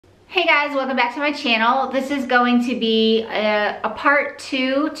Hey guys, welcome back to my channel. This is going to be a part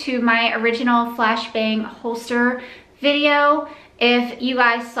 2 to my original Flashbang holster video. If you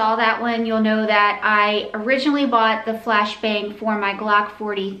guys saw that one, you'll know that I originally bought the Flashbang for my Glock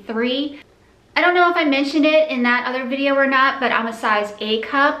 43. I don't know if I mentioned it in that other video or not, but I'm a size A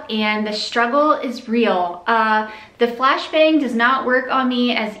cup and the struggle is real. The Flashbang does not work on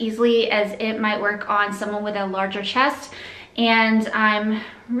me as easily as it might work on someone with a larger chest. And I'm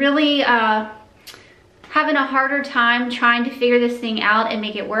really having a harder time trying to figure this thing out and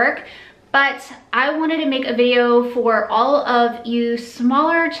make it work. But I wanted to make a video for all of you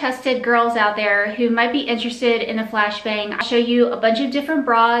smaller chested girls out there who might be interested in a Flashbang. I'll show you a bunch of different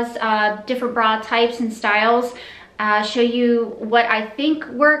bras, different bra types and styles. Show you what I think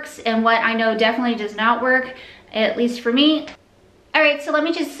works and what I know definitely does not work, at least for me. Alright, so let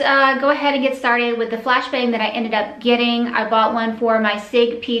me just go ahead and get started with the Flashbang that I ended up getting. I bought one for my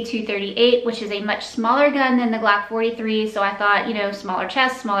SIG P238, which is a much smaller gun than the Glock 43, so I thought, you know, smaller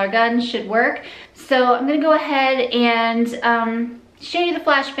chest, smaller gun should work. So I'm going to go ahead and show you the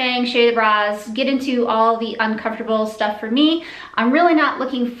Flashbang, show you the bras, get into all the uncomfortable stuff for me. I'm really not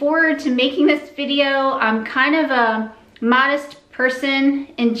looking forward to making this video. I'm kind of a modest person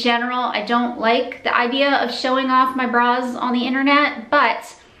in general. I don't like the idea of showing off my bras on the internet,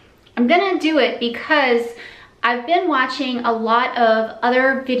 but I'm gonna do it because I've been watching a lot of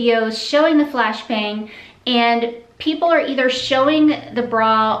other videos showing the Flashbang, and people are either showing the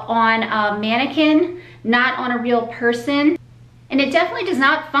bra on a mannequin, not on a real person. And it definitely does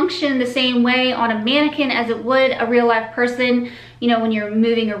not function the same way on a mannequin as it would a real life person, you know, when you're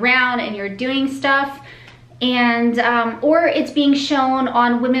moving around and you're doing stuff. And or it's being shown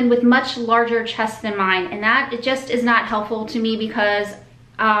on women with much larger chests than mine, and that it just is not helpful to me because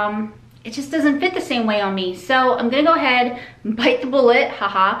it just doesn't fit the same way on me. So I'm gonna go ahead and bite the bullet,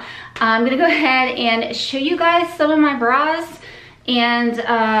 haha. I'm gonna go ahead and show you guys some of my bras, and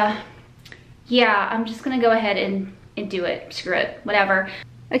yeah, I'm just gonna go ahead and do it. Screw it, whatever.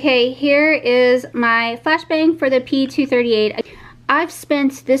 Okay, here is my Flashbang for the P238. I've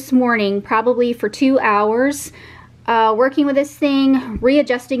spent this morning probably for 2 hours working with this thing,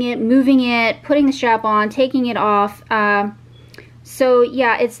 readjusting it, moving it, putting the strap on, taking it off. So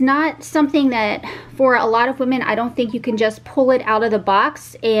yeah, it's not something that for a lot of women, I don't think you can just pull it out of the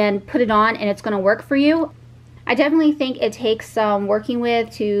box and put it on and it's gonna work for you. I definitely think it takes some working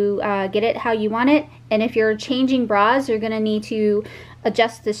with to get it how you want it. And if you're changing bras, you're gonna need to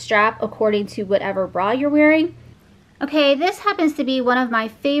adjust the strap according to whatever bra you're wearing. Okay, this happens to be one of my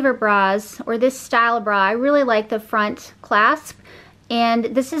favorite bras, or this style of bra. I really like the front clasp, and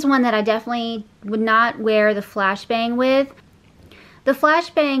this is one that I definitely would not wear the Flashbang with. The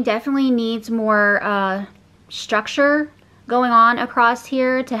Flashbang definitely needs more structure going on across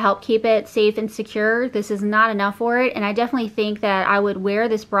here to help keep it safe and secure. This is not enough for it, and I definitely think that I would wear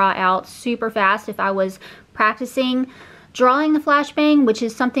this bra out super fast if I was practicing drawing the Flashbang, which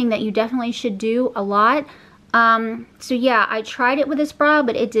is something that you definitely should do a lot. So yeah, I tried it with this bra,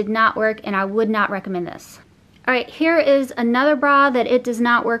 but it did not work, and I would not recommend this. Alright, here is another bra that it does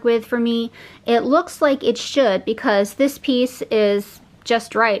not work with for me. It looks like it should because this piece is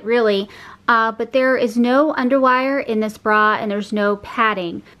just right, really. But there is no underwire in this bra and there's no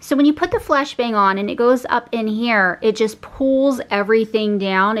padding. So when you put the Flashbang on and it goes up in here, it just pulls everything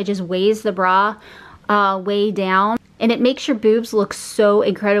down. It just weighs the bra way down. And it makes your boobs look so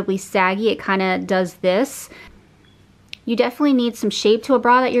incredibly saggy. It kind of does this. You definitely need some shape to a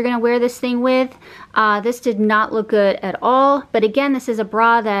bra that you're going to wear this thing with. This did not look good at all. But again, this is a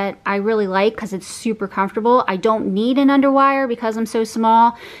bra that I really like because it's super comfortable. I don't need an underwire because I'm so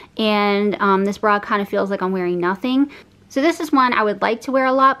small. And this bra kind of feels like I'm wearing nothing. So this is one I would like to wear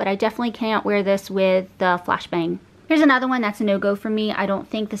a lot, but I definitely can't wear this with the Flashbang. Here's another one that's a no-go for me. I don't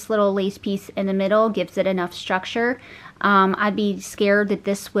think this little lace piece in the middle gives it enough structure. I'd be scared that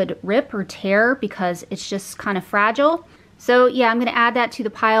this would rip or tear because it's just kind of fragile. So yeah, I'm gonna add that to the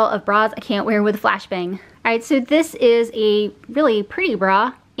pile of bras I can't wear with Flashbang. Alright, so this is a really pretty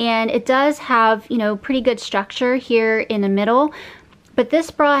bra, and it does have, you know, pretty good structure here in the middle. But this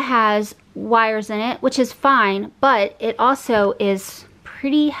bra has wires in it, which is fine, but it also is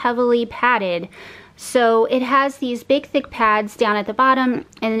pretty heavily padded. So it has these big thick pads down at the bottom,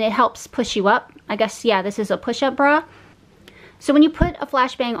 and it helps push you up. I guess, yeah, this is a push-up bra. So when you put a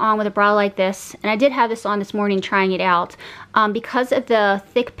Flashbang on with a bra like this, and I did have this on this morning trying it out, because of the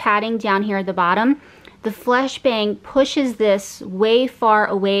thick padding down here at the bottom, the Flashbang pushes this way far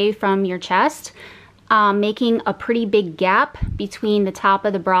away from your chest, making a pretty big gap between the top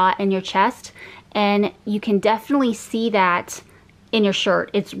of the bra and your chest. And you can definitely see that in your shirt.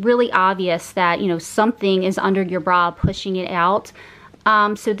 It's really obvious that, you know, something is under your bra pushing it out.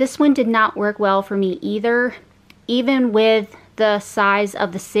 So this one did not work well for me either. Even with the size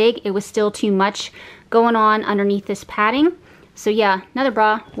of the SIG, it was still too much going on underneath this padding. So yeah, another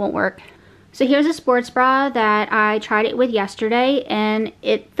bra won't work. So here's a sports bra that I tried it with yesterday, and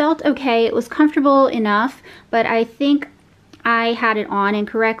it felt okay. It was comfortable enough, but I think I had it on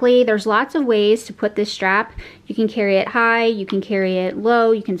incorrectly. There's lots of ways to put this strap. You can carry it high, you can carry it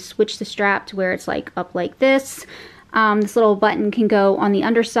low, you can switch the strap to where it's like up like this. This little button can go on the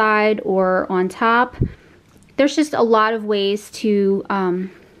underside or on top. There's just a lot of ways to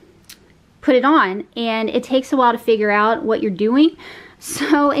put it on, and it takes a while to figure out what you're doing.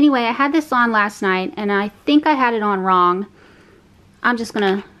 So anyway, I had this on last night, and I think I had it on wrong. I'm just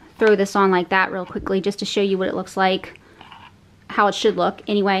gonna throw this on like that real quickly just to show you what it looks like, how it should look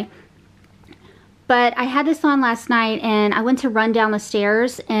anyway. But I had this on last night, and I went to run down the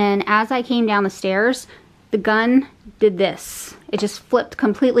stairs, and as I came down the stairs, the gun did this. It just flipped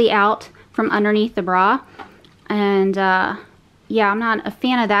completely out from underneath the bra. And yeah, I'm not a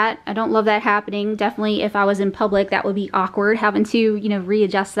fan of that. I don't love that happening. Definitely if I was in public, that would be awkward having to, you know,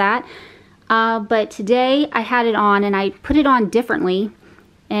 readjust that. But today I had it on, and I put it on differently,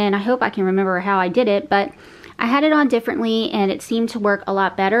 and I hope I can remember how I did it, but I had it on differently and it seemed to work a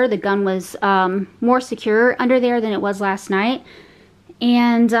lot better. The gun was more secure under there than it was last night.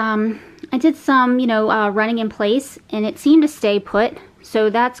 And I did some, you know, running in place, and it seemed to stay put, so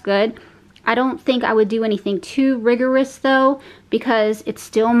that's good. I don't think I would do anything too rigorous though, because it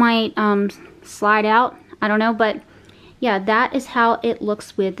still might slide out. I don't know, but yeah, that is how it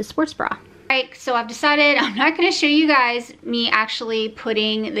looks with the sports bra. Alright, so I've decided I'm not going to show you guys me actually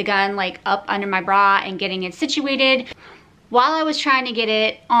putting the gun like up under my bra and getting it situated. While I was trying to get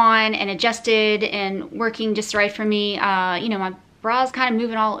it on and adjusted and working just right for me, you know, my bra is kind of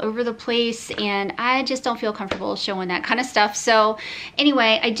moving all over the place, and I just don't feel comfortable showing that kind of stuff. So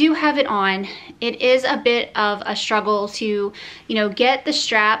anyway, I do have it on. It is a bit of a struggle to, you know, get the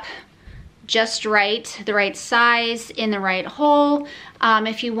strap just right, the right size in the right hole.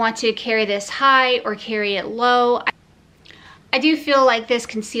 If you want to carry this high or carry it low, I do feel like this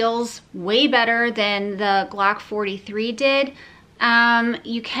conceals way better than the Glock 43 did.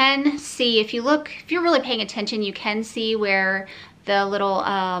 You can see, if you look, if you're really paying attention, you can see where the little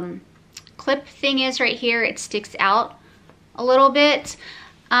clip thing is right here. It sticks out a little bit.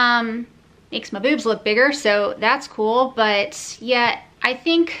 Makes my boobs look bigger, so that's cool. But yeah, I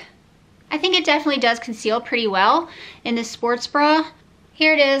think it definitely does conceal pretty well in this sports bra.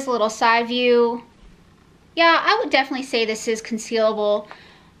 Here it is, a little side view. Yeah, I would definitely say this is concealable.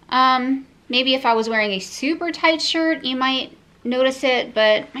 Maybe if I was wearing a super tight shirt, you might notice it,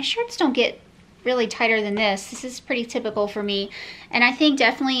 but my shirts don't get really tighter than this. This is pretty typical for me. And I think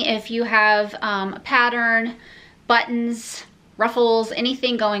definitely if you have a pattern, buttons, ruffles,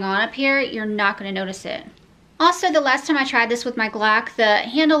 anything going on up here, you're not going to notice it. Also, the last time I tried this with my Glock, the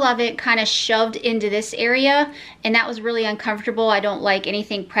handle of it kind of shoved into this area, and that was really uncomfortable. I don't like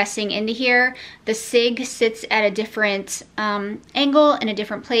anything pressing into here. The SIG sits at a different angle in a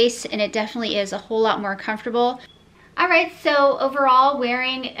different place, and it definitely is a whole lot more comfortable. Alright, so overall,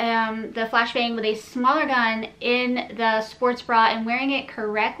 wearing the Flashbang with a smaller gun in the sports bra and wearing it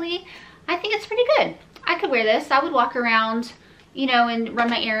correctly, I think it's pretty good. I could wear this. I would walk around, you know, and run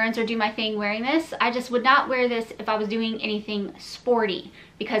my errands or do my thing wearing this. I just would not wear this if I was doing anything sporty,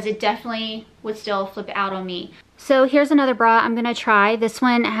 because it definitely would still flip out on me. So here's another bra I'm gonna try. This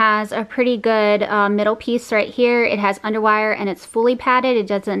one has a pretty good middle piece right here. It has underwire and it's fully padded. It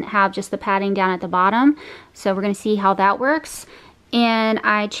doesn't have just the padding down at the bottom. So we're gonna see how that works. And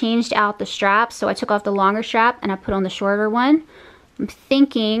I changed out the strap. So I took off the longer strap and I put on the shorter one. I'm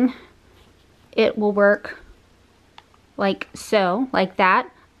thinking it will work like so, like that.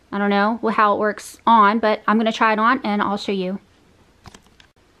 I don't know how it works on, but I'm gonna try it on and I'll show you.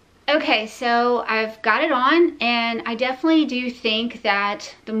 Okay, so I've got it on, and I definitely do think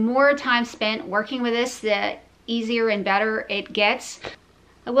that the more time spent working with this, the easier and better it gets.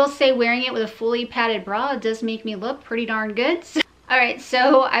 I will say wearing it with a fully padded bra does make me look pretty darn good. Alright,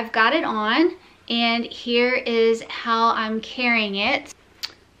 so I've got it on, and here is how I'm carrying it.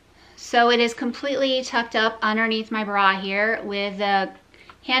 So it is completely tucked up underneath my bra here with the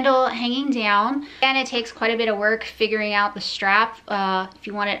handle hanging down, and it takes quite a bit of work figuring out the strap, if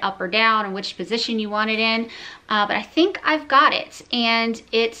you want it up or down and which position you want it in, but I think I've got it, and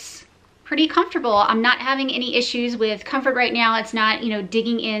it's pretty comfortable. I'm not having any issues with comfort right now. It's not, you know,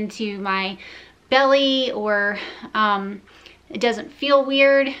 digging into my belly, or it doesn't feel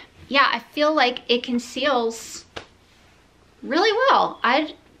weird. Yeah, I feel like it conceals really well.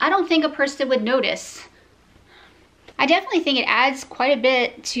 I don't think a person would notice. I definitely think it adds quite a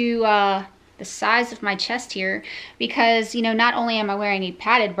bit to the size of my chest here, because, you know, not only am I wearing a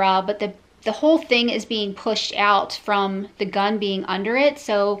padded bra, but the whole thing is being pushed out from the gun being under it.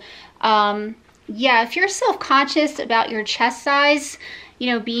 So yeah, if you're self-conscious about your chest size, you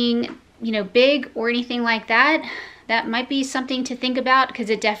know, being, you know, big or anything like that, that might be something to think about, because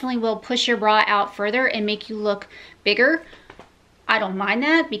it definitely will push your bra out further and make you look bigger. I don't mind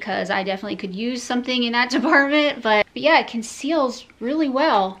that, because I definitely could use something in that department, but yeah, it conceals really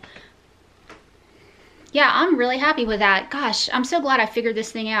well. Yeah, I'm really happy with that. Gosh, I'm so glad I figured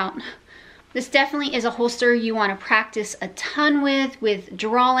this thing out. This definitely is a holster you want to practice a ton with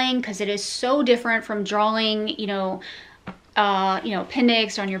drawing, because it is so different from drawing, you know,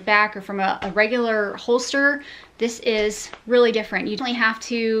 appendix on your back or from a regular holster. This is really different. You definitely have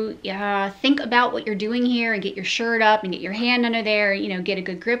to think about what you're doing here and get your shirt up and get your hand under there, you know, get a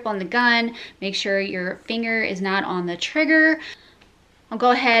good grip on the gun, make sure your finger is not on the trigger. I'll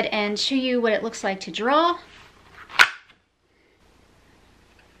go ahead and show you what it looks like to draw.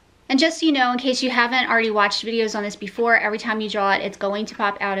 And just so you know, in case you haven't already watched videos on this before, every time you draw it, it's going to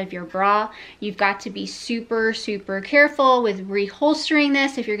pop out of your bra. You've got to be super, super careful with reholstering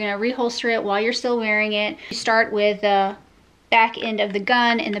this. If you're gonna reholster it while you're still wearing it, you start with the back end of the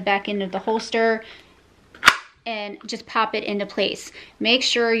gun and the back end of the holster and just pop it into place. Make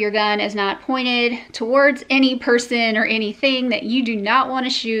sure your gun is not pointed towards any person or anything that you do not want to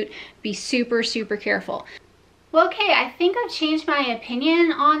shoot. Be super, super careful. Well, okay, I think I've changed my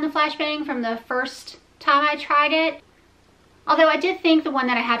opinion on the Flashbang from the first time I tried it. Although I did think the one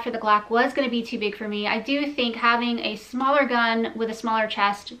that I had for the Glock was going to be too big for me. I do think having a smaller gun with a smaller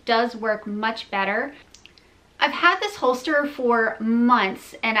chest does work much better. I've had this holster for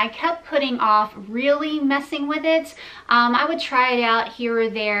months and I kept putting off really messing with it. I would try it out here or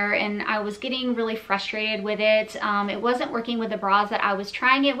there and I was getting really frustrated with it. It wasn't working with the bras that I was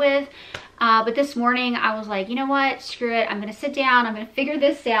trying it with. But this morning I was like, you know what, screw it. I'm gonna sit down, I'm gonna figure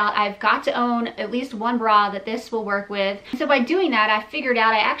this out. I've got to own at least one bra that this will work with. So by doing that, I figured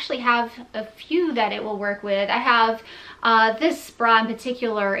out I actually have a few that it will work with. I have this bra in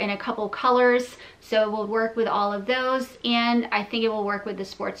particular in a couple colors, so it will work with all of those, and I think it will work with the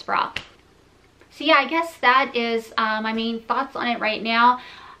sports bra. So yeah, I guess that is my main thoughts on it right now.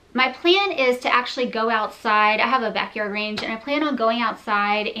 My plan is to actually go outside. I have a backyard range and I plan on going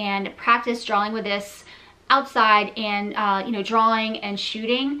outside and practice drawing with this outside and you know, drawing and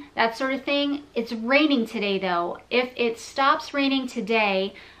shooting, that sort of thing. It's raining today though. If it stops raining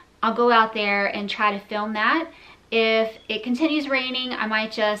today, I'll go out there and try to film that. If it continues raining, I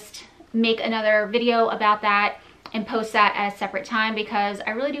might just make another video about that and post that at a separate time, because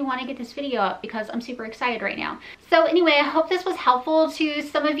I really do want to get this video up because I'm super excited right now. So anyway, I hope this was helpful to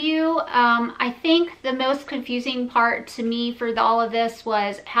some of you. I think the most confusing part to me for all of this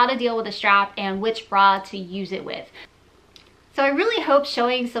was how to deal with the strap and which bra to use it with. So I really hope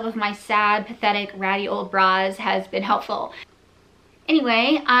showing some of my sad, pathetic, ratty old bras has been helpful.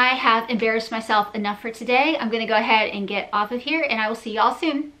 Anyway, I have embarrassed myself enough for today. I'm gonna go ahead and get off of here and I will see y'all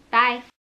soon. Bye.